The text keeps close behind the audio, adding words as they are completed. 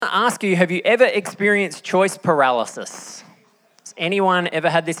I ask you, have you ever experienced choice paralysis? Has anyone ever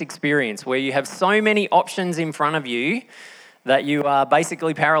had this experience where you have so many options in front of you that you are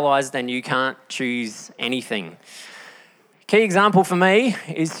basically paralyzed and you can't choose anything? Key example for me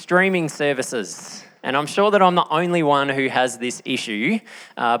is streaming services. And I'm sure that I'm the only one who has this issue,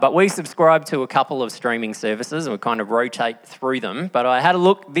 but we subscribe to a couple of streaming services and we kind of rotate through them. But I had a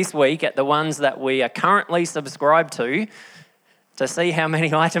look this week at the ones that we are currently subscribed to see how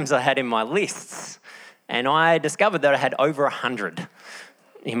many items I had in my lists. And I discovered that I had over 100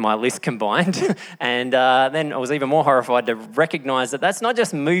 in my list combined. And then I was even more horrified to recognise that that's not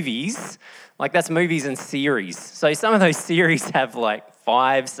just movies, like that's movies and series. So some of those series have like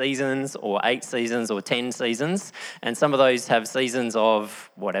 5 seasons or 8 seasons or 10 seasons. And some of those have seasons of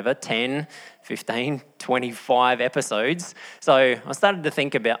whatever, 10, 15, 25 episodes. So I started to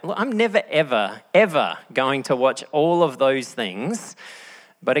think about, look, I'm never, ever going to watch all of those things.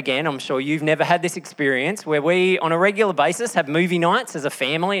 But again, I'm sure you've never had this experience where we, on a regular basis, have movie nights as a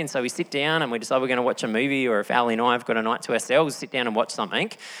family. And so we sit down and we decide we're going to watch a movie, or if Ali and I have got a night to ourselves, sit down and watch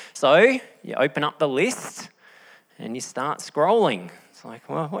something. So you open up the list and you start scrolling. It's like,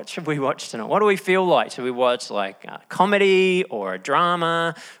 well, what should we watch tonight? What do we feel like? Should we watch like a comedy or a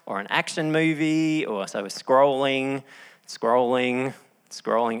drama or an action movie? Or so we're scrolling.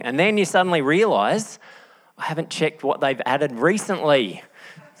 And then you suddenly realise, I haven't checked what they've added recently.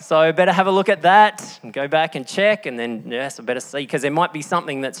 So I better have a look at that and go back and check, and then, yes, I better see, because there might be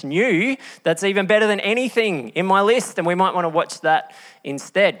something that's new that's even better than anything in my list, and we might want to watch that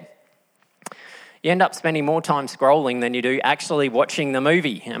instead. You end up spending more time scrolling than you do actually watching the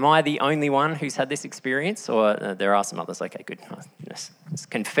movie. Am I the only one who's had this experience, or there are some others? Okay, good. It's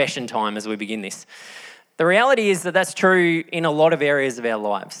confession time as we begin this. The reality is that that's true in a lot of areas of our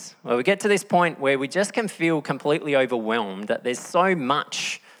lives, where we get to this point where we just can feel completely overwhelmed, that there's so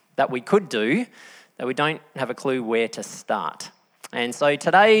much that we could do that we don't have a clue where to start. And so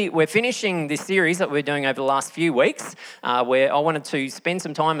today we're finishing this series that we're doing over the last few weeks, where I wanted to spend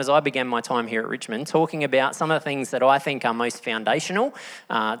some time, as I began my time here at Richmond, talking about some of the things that I think are most foundational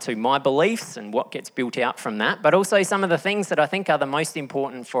to my beliefs and what gets built out from that, but also some of the things that I think are the most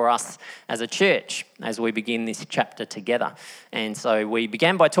important for us as a church as we begin this chapter together. And so we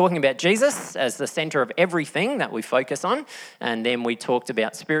began by talking about Jesus as the centre of everything that we focus on, and then we talked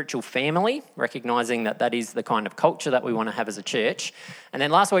about spiritual family, recognising that that is the kind of culture that we want to have as a church. And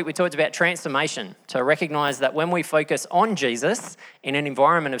then last week we talked about transformation, to recognise that when we focus on Jesus in an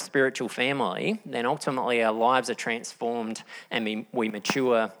environment of spiritual family, then ultimately our lives are transformed and we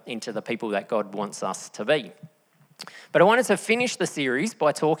mature into the people that God wants us to be. But I wanted to finish the series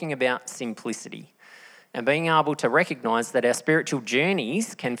by talking about simplicity and being able to recognise that our spiritual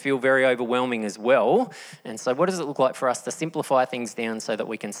journeys can feel very overwhelming as well. And so what does it look like for us to simplify things down so that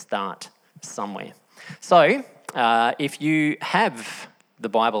we can start somewhere? So if you have the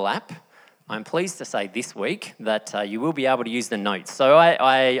Bible app, I'm pleased to say this week that you will be able to use the notes. So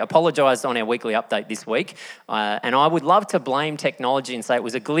I apologised on our weekly update this week, and I would love to blame technology and say it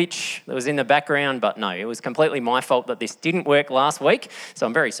was a glitch that was in the background, but no, it was completely my fault that this didn't work last week, so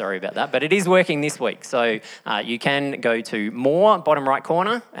I'm very sorry about that, but it is working this week. So you can go to More, bottom right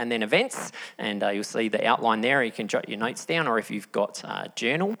corner, and then Events, and you'll see the outline there. You can jot your notes down, or if you've got a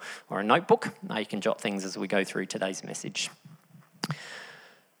journal or a notebook, you can jot things as we go through today's message.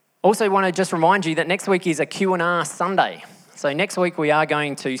 Also want to just remind you that next week is a Q&A Sunday. So next week we are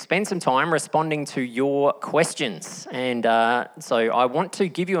going to spend some time responding to your questions. And so I want to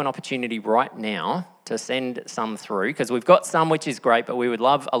give you an opportunity right now to send some through, because we've got some, which is great, but we would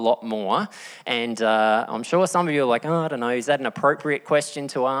love a lot more. And I'm sure some of you are like, I don't know, is that an appropriate question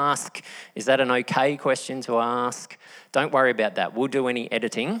to ask? Is that an okay question to ask? Don't worry about that. We'll do any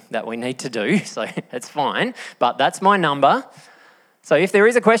editing that we need to do, so it's fine. But that's my number. So if there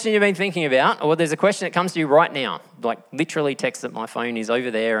is a question you've been thinking about, or there's a question that comes to you right now, like literally text that my phone is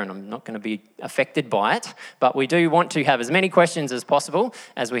over there and I'm not going to be affected by it, but we do want to have as many questions as possible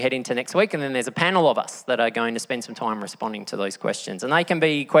as we head into next week, and then there's a panel of us that are going to spend some time responding to those questions. And they can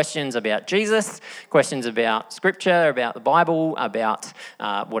be questions about Jesus, questions about Scripture, about the Bible, about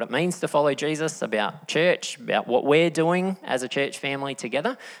what it means to follow Jesus, about church, about what we're doing as a church family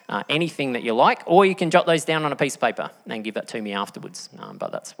together, anything that you like, or you can jot those down on a piece of paper and give that to me afterwards.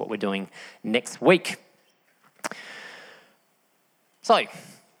 But that's what we're doing next week. So,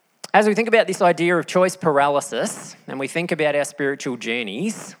 as we think about this idea of choice paralysis and we think about our spiritual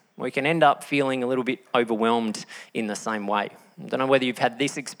journeys, we can end up feeling a little bit overwhelmed in the same way. I don't know whether you've had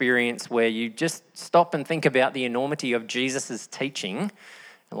this experience where you just stop and think about the enormity of Jesus' teaching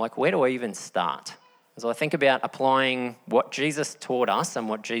and like, where do I even start? As I think about applying what Jesus taught us and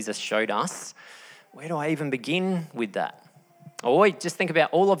what Jesus showed us, where do I even begin with that? Or just think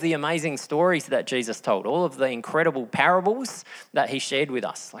about all of the amazing stories that Jesus told, all of the incredible parables that he shared with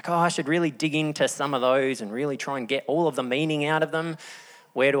us. Like, I should really dig into some of those and really try and get all of the meaning out of them.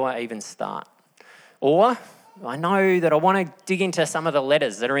 Where do I even start? Or I know that I want to dig into some of the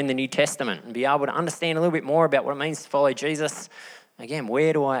letters that are in the New Testament and be able to understand a little bit more about what it means to follow Jesus. Again,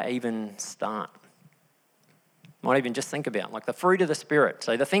 where do I even start? Might even just think about like the fruit of the Spirit.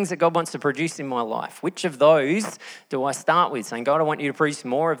 So the things that God wants to produce in my life, which of those do I start with? Saying, God, I want you to produce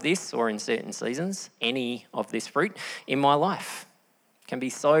more of this, or in certain seasons, any of this fruit in my life. It can be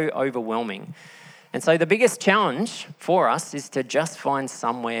so overwhelming. And so the biggest challenge for us is to just find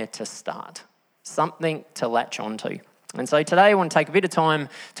somewhere to start, something to latch onto. And so today I want to take a bit of time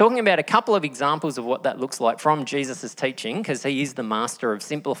talking about a couple of examples of what that looks like from Jesus' teaching, because he is the master of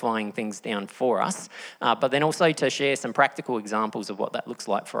simplifying things down for us, but then also to share some practical examples of what that looks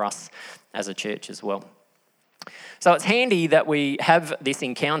like for us as a church as well. So it's handy that we have this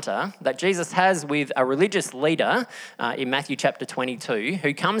encounter that Jesus has with a religious leader in Matthew chapter 22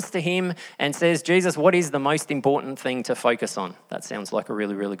 who comes to him and says, Jesus, what is the most important thing to focus on? That sounds like a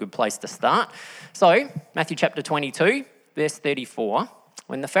really, really good place to start. So Matthew chapter 22, verse 34,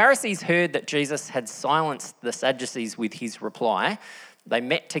 when the Pharisees heard that Jesus had silenced the Sadducees with his reply, they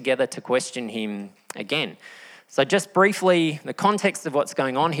met together to question him again. So just briefly, the context of what's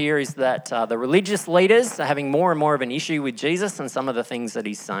going on here is that the religious leaders are having more and more of an issue with Jesus and some of the things that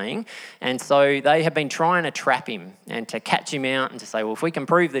he's saying. And so they have been trying to trap him and to catch him out and to say, well, if we can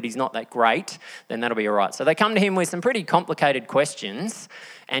prove that he's not that great, then that'll be all right. So they come to him with some pretty complicated questions,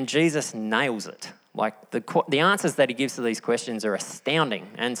 and Jesus nails it. Like the answers that he gives to these questions are astounding.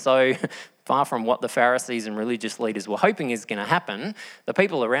 And so far from what the Pharisees and religious leaders were hoping is going to happen, the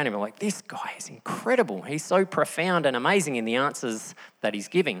people around him are like, this guy is incredible. He's so profound and amazing in the answers that he's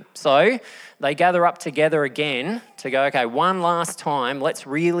giving. So they gather up together again to go, okay, one last time, let's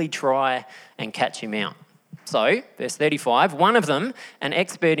really try and catch him out. So, verse 35, one of them, an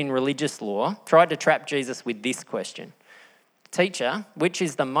expert in religious law, tried to trap Jesus with this question. Teacher, which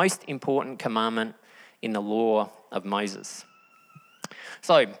is the most important commandment in the law of Moses?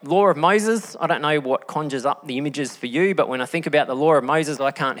 So, law of Moses, I don't know what conjures up the images for you, but when I think about the law of Moses,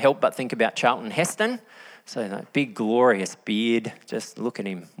 I can't help but think about Charlton Heston. So that big, glorious beard, just look at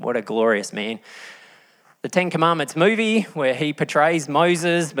him. What a glorious man. The Ten Commandments movie, where he portrays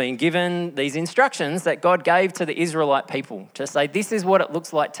Moses being given these instructions that God gave to the Israelite people to say, this is what it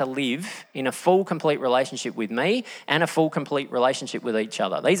looks like to live in a full, complete relationship with me and a full, complete relationship with each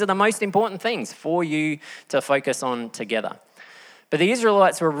other. These are the most important things for you to focus on together. But the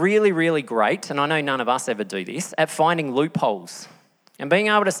Israelites were really, really great, and I know none of us ever do this, at finding loopholes and being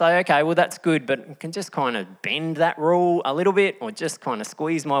able to say, okay, well, that's good, but I can just kind of bend that rule a little bit or just kind of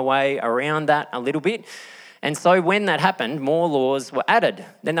squeeze my way around that a little bit. And so when that happened, more laws were added.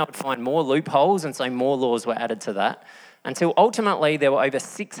 Then they would find more loopholes, and so more laws were added to that, until ultimately there were over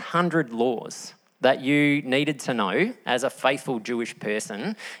 600 laws that you needed to know as a faithful Jewish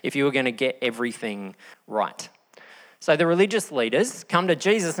person if you were going to get everything right. So the religious leaders come to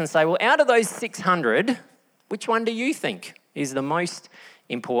Jesus and say, well, out of those 600, which one do you think is the most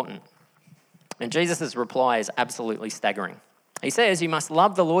important? And Jesus' reply is absolutely staggering. He says, you must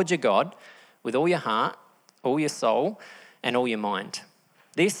love the Lord your God with all your heart, all your soul, and all your mind.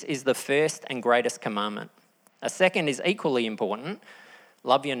 This is the first and greatest commandment. A second is equally important.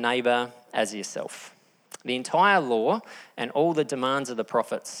 Love your neighbour as yourself. The entire law and all the demands of the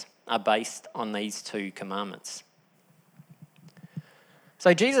prophets are based on these two commandments.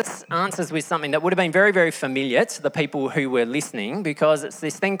 So Jesus answers with something that would have been very, very familiar to the people who were listening, because it's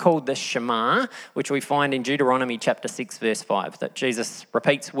this thing called the Shema, which we find in Deuteronomy chapter 6, verse 5, that Jesus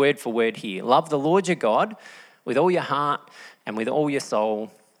repeats word for word here. Love the Lord your God with all your heart and with all your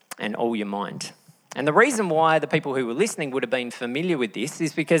soul and all your mind. And the reason why the people who were listening would have been familiar with this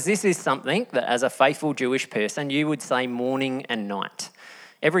is because this is something that as a faithful Jewish person, you would say morning and night.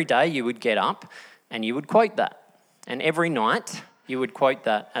 Every day you would get up and you would quote that. And every night you would quote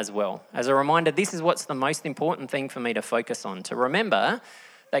that as well. As a reminder, this is what's the most important thing for me to focus on, to remember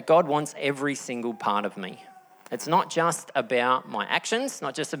that God wants every single part of me. It's not just about my actions,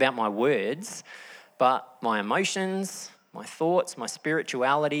 not just about my words, but my emotions, my thoughts, my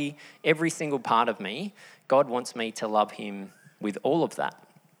spirituality, every single part of me. God wants me to love him with all of that.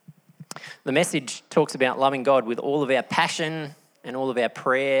 The message talks about loving God with all of our passion and all of our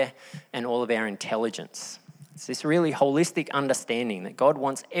prayer and all of our intelligence. It's this really holistic understanding that God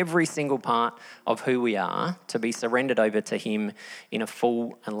wants every single part of who we are to be surrendered over to him in a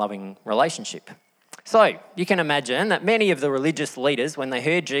full and loving relationship. So you can imagine that many of the religious leaders, when they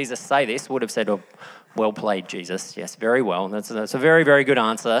heard Jesus say this, would have said, "Oh, well played, Jesus. Yes, very well. That's a very, very good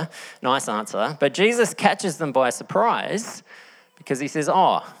answer. Nice answer." But Jesus catches them by surprise because he says,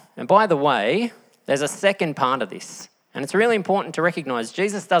 "Oh, and by the way, there's a second part of this." And it's really important to recognize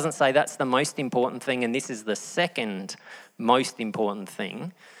Jesus doesn't say that's the most important thing and this is the second most important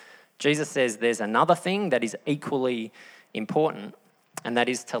thing. Jesus says there's another thing that is equally important, and that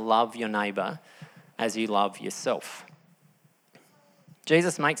is to love your neighbour as you love yourself.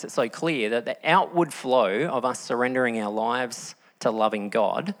 Jesus makes it so clear that the outward flow of us surrendering our lives to loving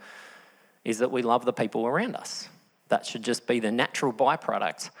God is that we love the people around us. That should just be the natural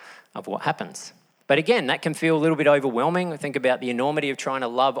byproduct of what happens. But again, that can feel a little bit overwhelming. Think about the enormity of trying to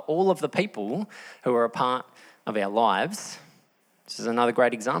love all of the people who are a part of our lives. This is another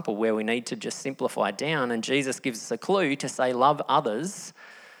great example where we need to just simplify down, and Jesus gives us a clue to say, love others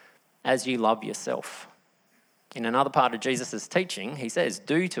as you love yourself. In another part of Jesus' teaching, he says,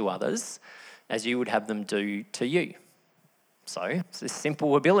 do to others as you would have them do to you. So it's this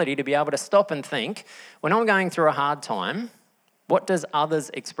simple ability to be able to stop and think, when I'm going through a hard time, what does others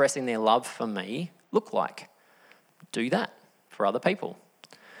expressing their love for me look like? Do that for other people.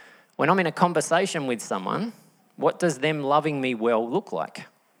 When I'm in a conversation with someone, what does them loving me well look like?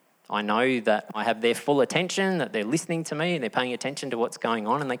 I know that I have their full attention, that they're listening to me, and they're paying attention to what's going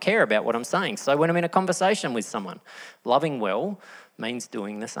on, and they care about what I'm saying. So when I'm in a conversation with someone, loving well means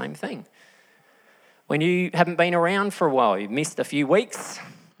doing the same thing. When you haven't been around for a while, you've missed a few weeks,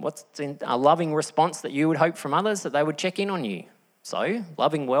 what's a loving response that you would hope from others? That they would check in on you. So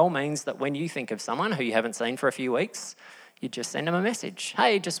loving well means that when you think of someone who you haven't seen for a few weeks, you just send them a message.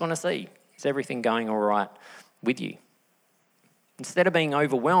 Hey, just want to see, is everything going all right with you? Instead of being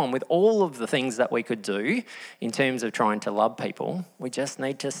overwhelmed with all of the things that we could do in terms of trying to love people, we just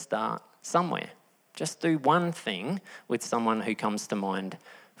need to start somewhere. Just do one thing with someone who comes to mind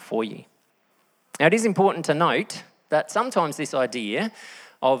for you. Now, it is important to note that sometimes this idea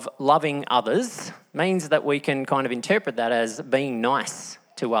of loving others means that we can kind of interpret that as being nice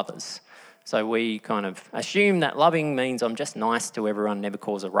to others. So we kind of assume that loving means I'm just nice to everyone, never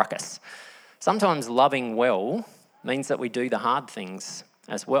cause a ruckus. Sometimes loving well means that we do the hard things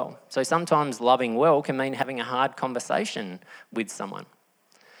as well. So sometimes loving well can mean having a hard conversation with someone.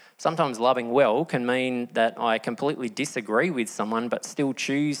 Sometimes loving well can mean that I completely disagree with someone but still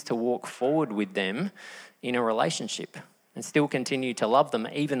choose to walk forward with them in a relationship and still continue to love them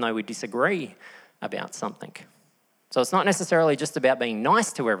even though we disagree about something. So it's not necessarily just about being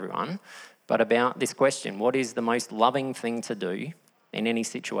nice to everyone, but about this question: what is the most loving thing to do in any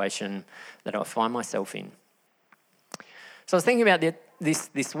situation that I find myself in? So I was thinking about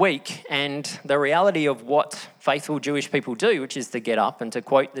this week and the reality of what faithful Jewish people do, which is to get up and to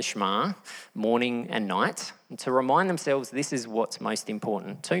quote the Shema morning and night, and to remind themselves this is what's most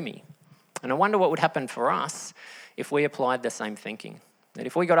important to me. And I wonder what would happen for us if we applied the same thinking. That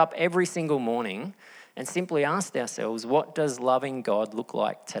if we got up every single morning and simply asked ourselves, what does loving God look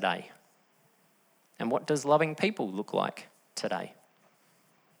like today? And what does loving people look like today?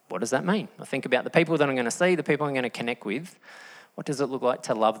 What does that mean? I think about the people that I'm going to see, the people I'm going to connect with. What does it look like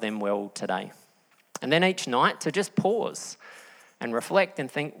to love them well today? And then each night to just pause and reflect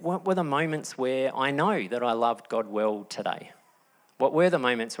and think, what were the moments where I know that I loved God well today? What were the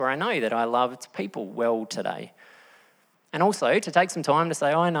moments where I know that I loved people well today? And also to take some time to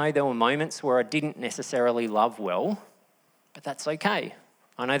say, I know there were moments where I didn't necessarily love well, but that's okay.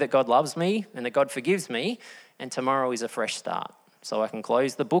 I know that God loves me and that God forgives me, and tomorrow is a fresh start. So I can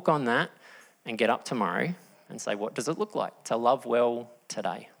close the book on that and get up tomorrow and say, what does it look like to love well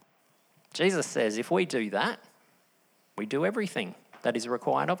today? Jesus says if we do that, we do everything that is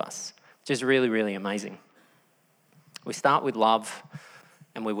required of us, which is really, really amazing. We start with love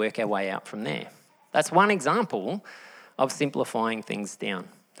and we work our way out from there. That's one example of simplifying things down.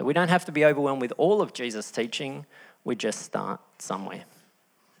 That we don't have to be overwhelmed with all of Jesus' teaching, we just start somewhere.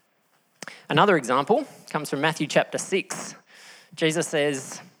 Another example comes from Matthew chapter 6. Jesus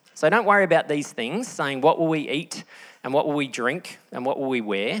says, so don't worry about these things, saying, what will we eat and what will we drink and what will we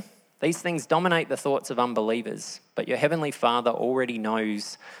wear? These things dominate the thoughts of unbelievers, but your heavenly Father already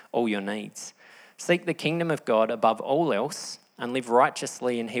knows all your needs. Seek the kingdom of God above all else and live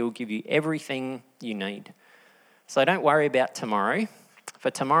righteously, and he will give you everything you need. So don't worry about tomorrow,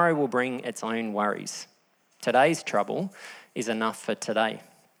 for tomorrow will bring its own worries. Today's trouble is enough for today.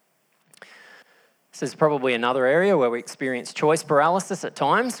 This is probably another area where we experience choice paralysis at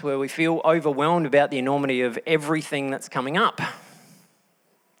times, where we feel overwhelmed about the enormity of everything that's coming up.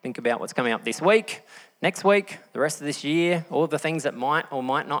 Think about what's coming up this week, next week, the rest of this year, all the things that might or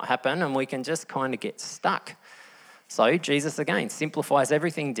might not happen, and we can just kind of get stuck. So Jesus, again, simplifies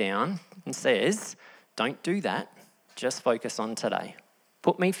everything down and says, don't do that, just focus on today.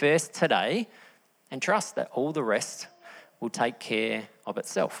 Put me first today and trust that all the rest will take care of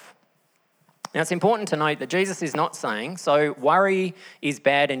itself. Now, it's important to note that Jesus is not saying, so worry is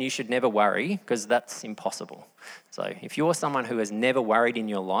bad and you should never worry, because that's impossible. So if you're someone who has never worried in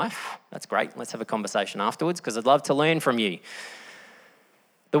your life, that's great. Let's have a conversation afterwards, because I'd love to learn from you.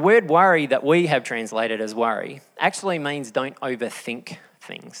 The word worry that we have translated as worry actually means don't overthink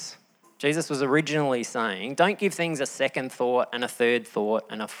things. Jesus was originally saying, don't give things a second thought and a third thought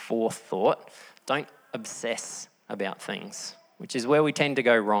and a fourth thought. Don't obsess about things, which is where we tend to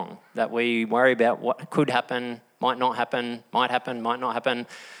go wrong, that we worry about what could happen, might not happen, might not happen,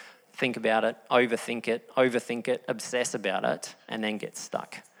 think about it, overthink it, obsess about it, and then get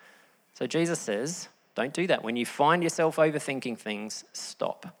stuck. So Jesus says, don't do that. When you find yourself overthinking things,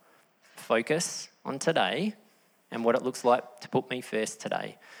 stop. Focus on today and what it looks like to put me first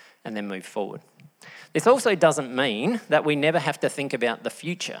today, and then move forward. This also doesn't mean that we never have to think about the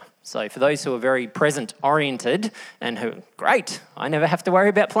future. So for those who are very present-oriented and who, great, I never have to worry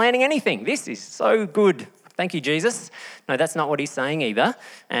about planning anything. This is so good. Thank you, Jesus. No, that's not what he's saying either.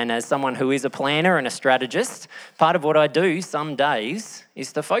 And as someone who is a planner and a strategist, part of what I do some days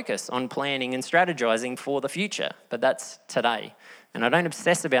is to focus on planning and strategizing for the future. But that's today. And I don't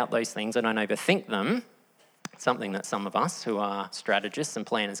obsess about those things. I don't overthink them. It's something that some of us who are strategists and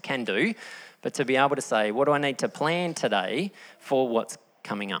planners can do. But to be able to say, what do I need to plan today for what's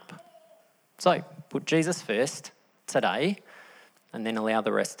coming up? So put Jesus first today and then allow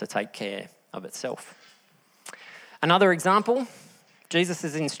the rest to take care of itself. Another example,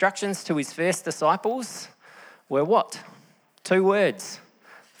 Jesus' instructions to his first disciples were what? 2 words,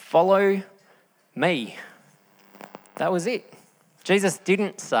 follow me. That was it. Jesus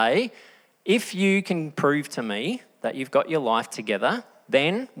didn't say, if you can prove to me that you've got your life together,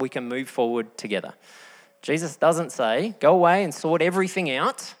 then we can move forward together. Jesus doesn't say, go away and sort everything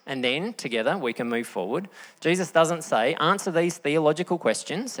out, and then together we can move forward. Jesus doesn't say, answer these theological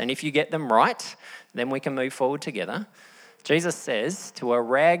questions, and if you get them right, then we can move forward together. Jesus says to a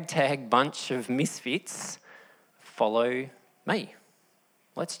ragtag bunch of misfits, follow me.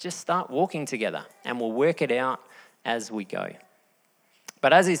 Let's just start walking together, and we'll work it out as we go.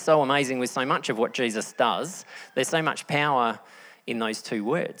 But as is so amazing with so much of what Jesus does, there's so much power in those 2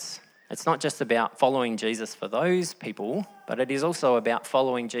 words. It's not just about following Jesus for those people, but it is also about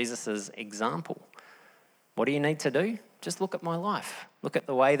following Jesus' example. What do you need to do? Just look at my life. Look at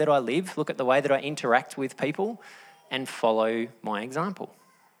the way that I live. Look at the way that I interact with people and follow my example.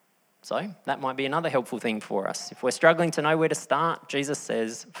 So that might be another helpful thing for us. If we're struggling to know where to start, Jesus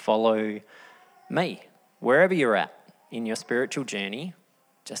says, follow me. Wherever you're at in your spiritual journey,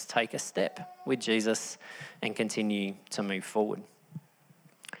 just take a step with Jesus and continue to move forward.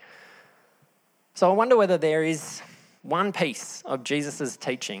 So I wonder whether there is one piece of Jesus'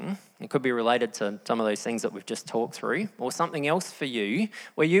 teaching, it could be related to some of those things that we've just talked through, or something else for you,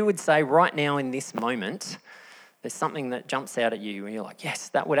 where you would say right now in this moment, there's something that jumps out at you and you're like, yes,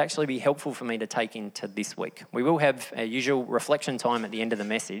 that would actually be helpful for me to take into this week. We will have a usual reflection time at the end of the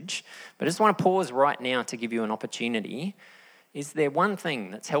message, but I just want to pause right now to give you an opportunity. Is there one thing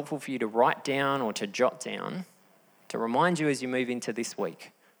that's helpful for you to write down or to jot down to remind you as you move into this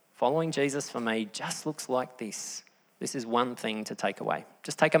week? Following Jesus for me just looks like this. This is one thing to take away.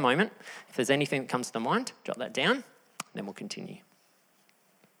 Just take a moment. If there's anything that comes to mind, jot that down, then we'll continue.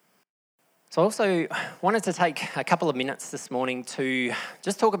 So I also wanted to take a couple of minutes this morning to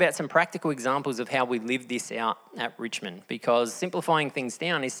just talk about some practical examples of how we live this out at Richmond, because simplifying things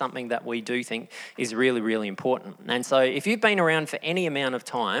down is something that we do think is really, really important. And so if you've been around for any amount of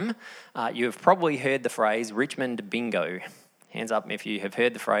time, you have probably heard the phrase Richmond Bingo. Hands up if you have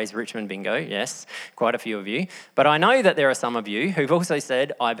heard the phrase Richmond Bingo. Yes, quite a few of you. But I know that there are some of you who've also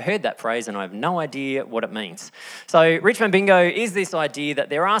said, I've heard that phrase and I have no idea what it means. So Richmond Bingo is this idea that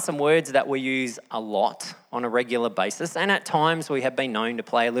there are some words that we use a lot on a regular basis, and at times we have been known to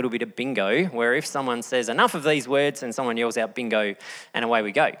play a little bit of bingo, where if someone says enough of these words and someone yells out bingo and away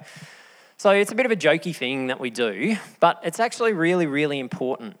we go. So it's a bit of a jokey thing that we do, but it's actually really, really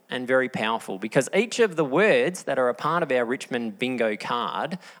important and very powerful, because each of the words that are a part of our Richmond Bingo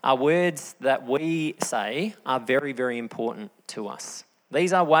card are words that we say are very, very important to us.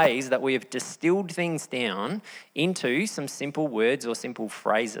 These are ways that we have distilled things down into some simple words or simple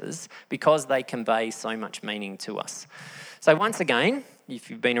phrases because they convey so much meaning to us. So once again,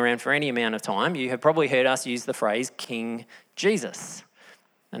 if you've been around for any amount of time, you have probably heard us use the phrase King Jesus.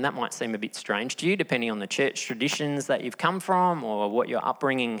 And that might seem a bit strange to you, depending on the church traditions that you've come from or what your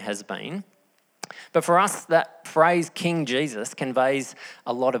upbringing has been. But for us, that phrase King Jesus conveys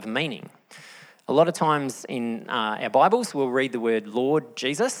a lot of meaning. A lot of times in our Bibles, we'll read the word Lord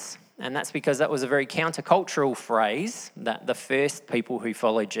Jesus, and that's because that was a very countercultural phrase that the first people who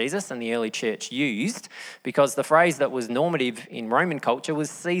followed Jesus and the early church used, because the phrase that was normative in Roman culture was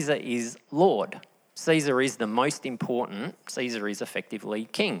Caesar is Lord. Caesar is the most important. Caesar is effectively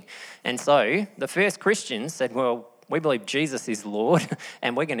king. And so the first Christians said, well, we believe Jesus is Lord,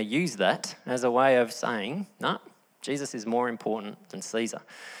 and we're going to use that as a way of saying, no, Jesus is more important than Caesar.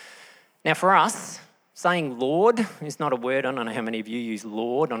 Now for us, saying Lord is not a word. I don't know how many of you use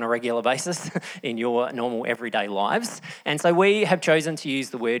Lord on a regular basis in your normal everyday lives. And so we have chosen to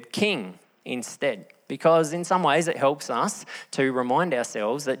use the word King instead, because in some ways it helps us to remind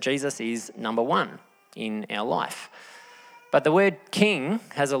ourselves that Jesus is number one in our life. But the word king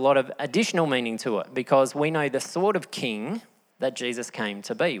has a lot of additional meaning to it, because we know the sort of king that Jesus came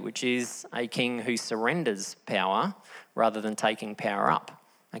to be, which is a king who surrenders power rather than taking power up,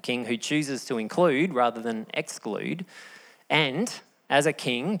 a king who chooses to include rather than exclude. And as a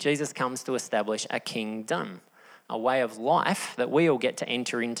king, Jesus comes to establish a kingdom, a way of life that we all get to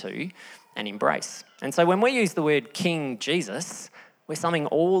enter into and embrace. And so when we use the word King Jesus, we're summing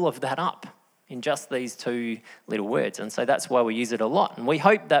all of that up in just these two little words. And so that's why we use it a lot. And we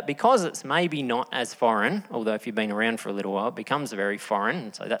hope that because it's maybe not as foreign, although if you've been around for a little while, it becomes very foreign,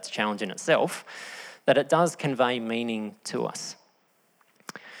 and so that's a challenge in itself, that it does convey meaning to us.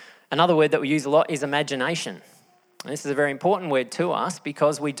 Another word that we use a lot is imagination. And this is a very important word to us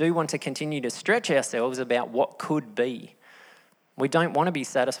because we do want to continue to stretch ourselves about what could be. We don't want to be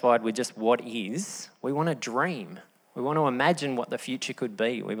satisfied with just what is. We want to dream. We want to imagine what the future could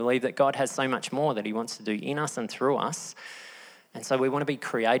be. We believe that God has so much more that he wants to do in us and through us. And so we want to be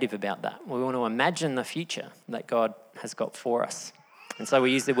creative about that. We want to imagine the future that God has got for us. And so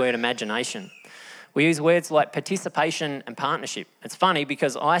we use the word imagination. We use words like participation and partnership. It's funny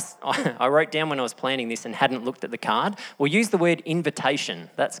because I wrote down when I was planning this and hadn't looked at the card. We'll use the word invitation.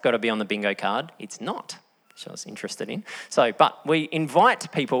 That's got to be on the bingo card. It's not, which I was interested in. But we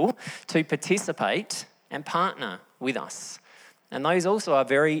invite people to participate and partner with us. And those also are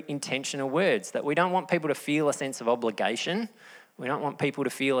very intentional words, that we don't want people to feel a sense of obligation. We don't want people to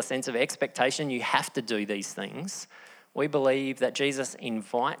feel a sense of expectation. You have to do these things. We believe that Jesus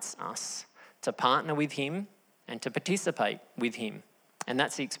invites us to partner with him and to participate with him. And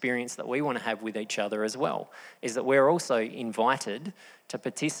that's the experience that we want to have with each other as well, is that we're also invited to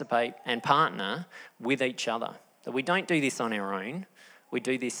participate and partner with each other. That we don't do this on our own, we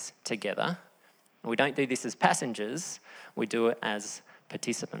do this together. We don't do this as passengers, we do it as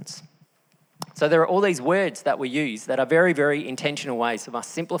participants. So there are all these words that we use that are very, very intentional ways of us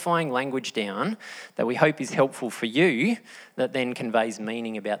simplifying language down that we hope is helpful for you, that then conveys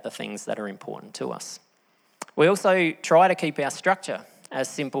meaning about the things that are important to us. We also try to keep our structure as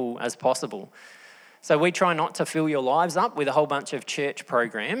simple as possible. So we try not to fill your lives up with a whole bunch of church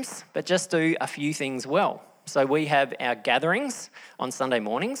programs, but just do a few things well. So we have our gatherings on Sunday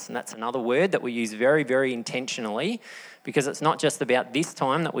mornings, and that's another word that we use very, very intentionally, because it's not just about this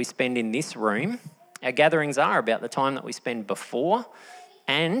time that we spend in this room. Our gatherings are about the time that we spend before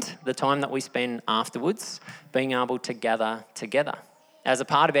and the time that we spend afterwards, being able to gather together. As a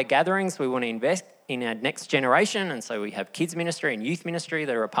part of our gatherings, we want to invest in our next generation, and so we have kids ministry and youth ministry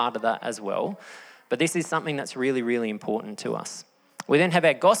that are a part of that as well. But this is something that's really, really important to us. We then have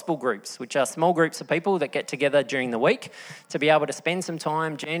our gospel groups, which are small groups of people that get together during the week to be able to spend some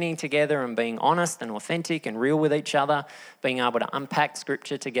time journeying together and being honest and authentic and real with each other, being able to unpack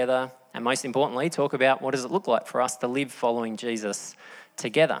scripture together, and most importantly, talk about what does it look like for us to live following Jesus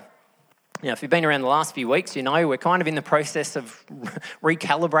together. Now, if you've been around the last few weeks, you know we're kind of in the process of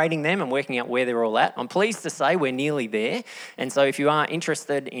recalibrating them and working out where they're all at. I'm pleased to say we're nearly there. And so if you are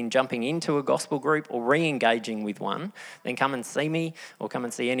interested in jumping into a gospel group or re-engaging with one, then come and see me or come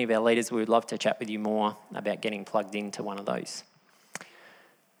and see any of our leaders. We would love to chat with you more about getting plugged into one of those.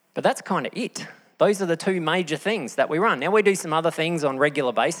 But that's kind of it. Those are the two major things that we run. Now, we do some other things on a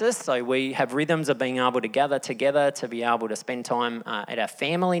regular basis. So we have rhythms of being able to gather together to be able to spend time at our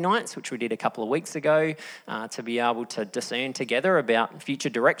family nights, which we did a couple of weeks ago, to be able to discern together about future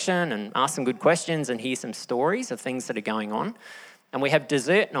direction and ask some good questions and hear some stories of things that are going on. And we have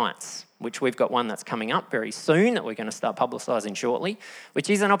dessert nights, which we've got one that's coming up very soon that we're going to start publicising shortly, which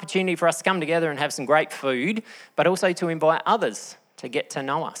is an opportunity for us to come together and have some great food, but also to invite others to get to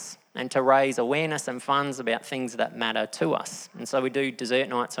know us and to raise awareness and funds about things that matter to us. And so we do dessert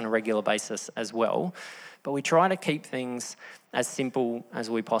nights on a regular basis as well, but we try to keep things as simple as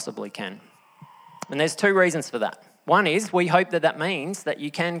we possibly can. And there's two reasons for that. One is we hope that means that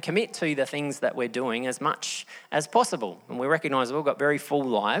you can commit to the things that we're doing as much as possible. And we recognise we've got very full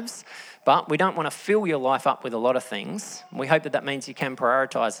lives, but we don't want to fill your life up with a lot of things. We hope that means you can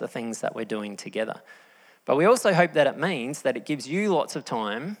prioritise the things that we're doing together. But we also hope that it means that it gives you lots of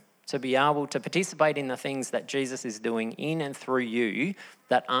time to be able to participate in the things that Jesus is doing in and through you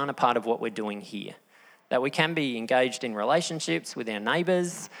that aren't a part of what we're doing here. That we can be engaged in relationships with our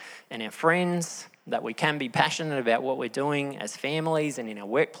neighbours and our friends, that we can be passionate about what we're doing as families and in our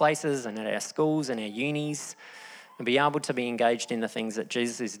workplaces and at our schools and our unis, and be able to be engaged in the things that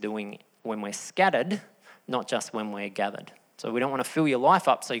Jesus is doing when we're scattered, not just when we're gathered. So we don't want to fill your life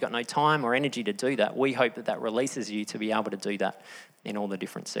up so you've got no time or energy to do that. We hope that releases you to be able to do that in all the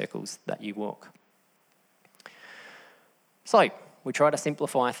different circles that you walk. So we try to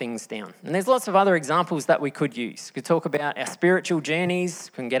simplify things down. And there's lots of other examples that we could use. We could talk about our spiritual journeys.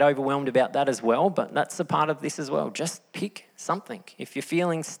 We can get overwhelmed about that as well, but that's a part of this as well. Just pick something. If you're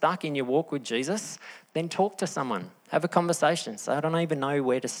feeling stuck in your walk with Jesus, then talk to someone. Have a conversation. Say, I don't even know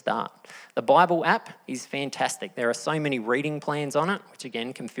where to start. The Bible app is fantastic. There are so many reading plans on it, which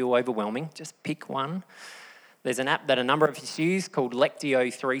again can feel overwhelming. Just pick one. There's an app that a number of us use called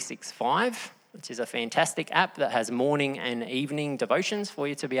Lectio 365, which is a fantastic app that has morning and evening devotions for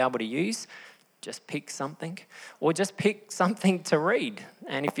you to be able to use. Just pick something, or just pick something to read.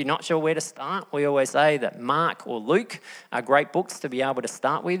 And if you're not sure where to start, we always say that Mark or Luke are great books to be able to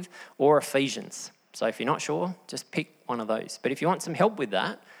start with, or Ephesians. So if you're not sure, just pick one of those. But if you want some help with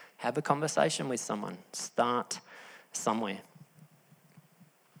that, have a conversation with someone. Start somewhere.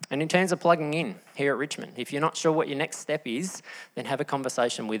 And in terms of plugging in here at Richmond, if you're not sure what your next step is, then have a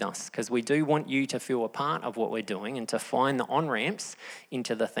conversation with us, because we do want you to feel a part of what we're doing and to find the on-ramps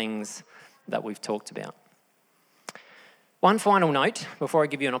into the things that we've talked about. One final note before I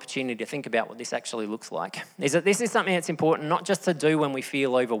give you an opportunity to think about what this actually looks like is that this is something that's important not just to do when we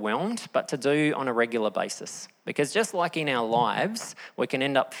feel overwhelmed, but to do on a regular basis. Because just like in our lives, we can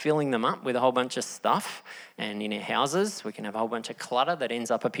end up filling them up with a whole bunch of stuff, and in our houses, we can have a whole bunch of clutter that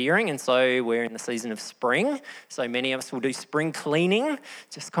ends up appearing. And so we're in the season of spring, so many of us will do spring cleaning,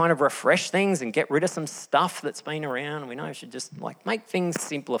 just kind of refresh things and get rid of some stuff that's been around. We know we should just make things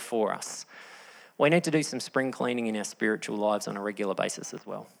simpler for us. We need to do some spring cleaning in our spiritual lives on a regular basis as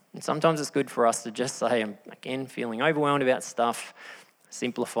well. And sometimes it's good for us to just say, I'm again feeling overwhelmed about stuff,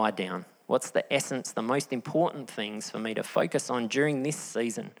 simplify down. What's the essence, the most important things for me to focus on during this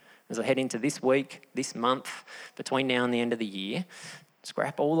season as I head into this week, this month, between now and the end of the year?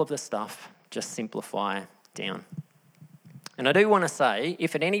 Scrap all of the stuff, just simplify down. And I do want to say,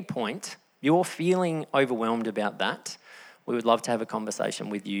 if at any point you're feeling overwhelmed about that, we would love to have a conversation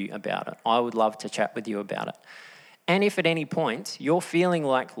with you about it. I would love to chat with you about it. And if at any point you're feeling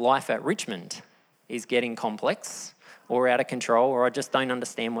like life at Richmond is getting complex or out of control, or I just don't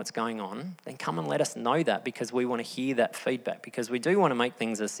understand what's going on, then come and let us know that, because we want to hear that feedback, because we do want to make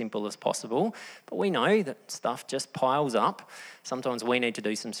things as simple as possible, but we know that stuff just piles up. Sometimes we need to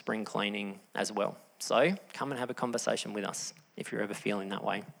do some spring cleaning as well. So come and have a conversation with us if you're ever feeling that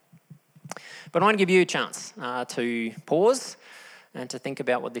way. But I want to give you a chance to pause and to think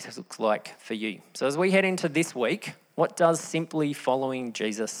about what this looks like for you. So as we head into this week, what does simply following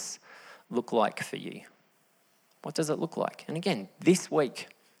Jesus look like for you? What does it look like? And again, this week,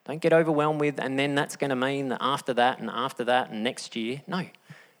 don't get overwhelmed with, and then that's going to mean that after that and next year. No,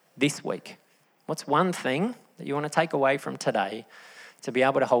 this week. What's one thing that you want to take away from today to be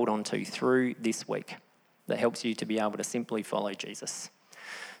able to hold on to through this week that helps you to be able to simply follow Jesus?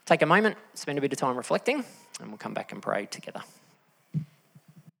 Take a moment, spend a bit of time reflecting, and we'll come back and pray together.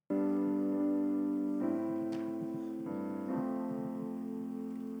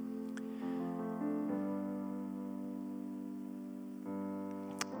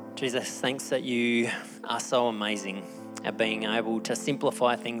 Jesus, thanks that you are so amazing at being able to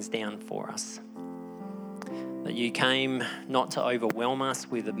simplify things down for us. That you came not to overwhelm us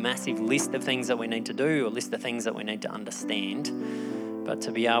with a massive list of things that we need to do, or a list of things that we need to understand, but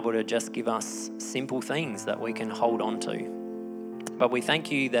to be able to just give us simple things that we can hold on to. But we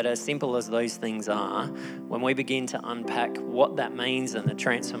thank you that as simple as those things are, when we begin to unpack what that means and the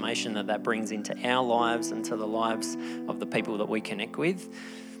transformation that brings into our lives and to the lives of the people that we connect with,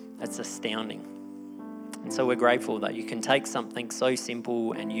 it's astounding. And so we're grateful that you can take something so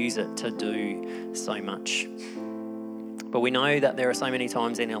simple and use it to do so much. But we know that there are so many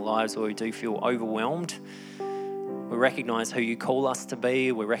times in our lives where we do feel overwhelmed. We recognize who you call us to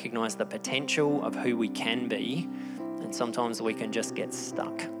be. We recognize the potential of who we can be. And sometimes we can just get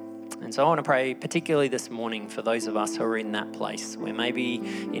stuck. And so I want to pray particularly this morning for those of us who are in that place where maybe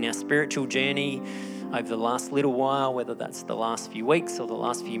in our spiritual journey over the last little while, whether that's the last few weeks or the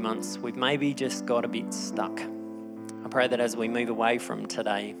last few months, we've maybe just got a bit stuck. I pray that as we move away from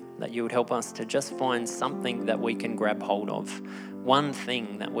today, that you would help us to just find something that we can grab hold of, one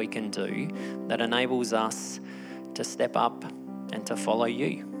thing that we can do that enables us to step up and to follow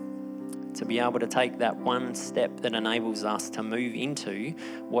you, to be able to take that one step that enables us to move into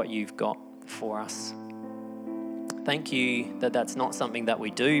what you've got for us. Thank you that that's not something that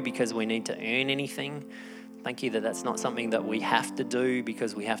we do because we need to earn anything. Thank you that that's not something that we have to do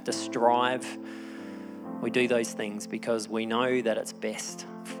because we have to strive. We do those things because we know that it's best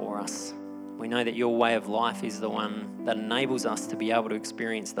for us. We know that your way of life is the one that enables us to be able to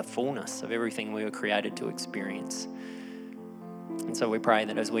experience the fullness of everything we were created to experience. And so we pray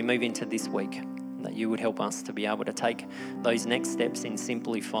that as we move into this week, that you would help us to be able to take those next steps in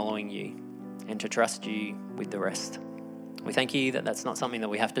simply following you and to trust you with the rest. We thank you that that's not something that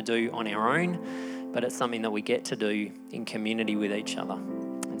we have to do on our own, but it's something that we get to do in community with each other.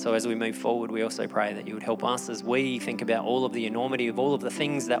 And so as we move forward, we also pray that you would help us as we think about all of the enormity of all of the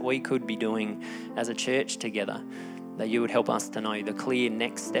things that we could be doing as a church together, that you would help us to know the clear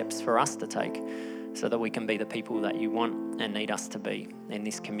next steps for us to take so that we can be the people that you want and need us to be in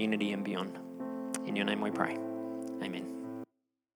this community and beyond. In your name we pray. Amen.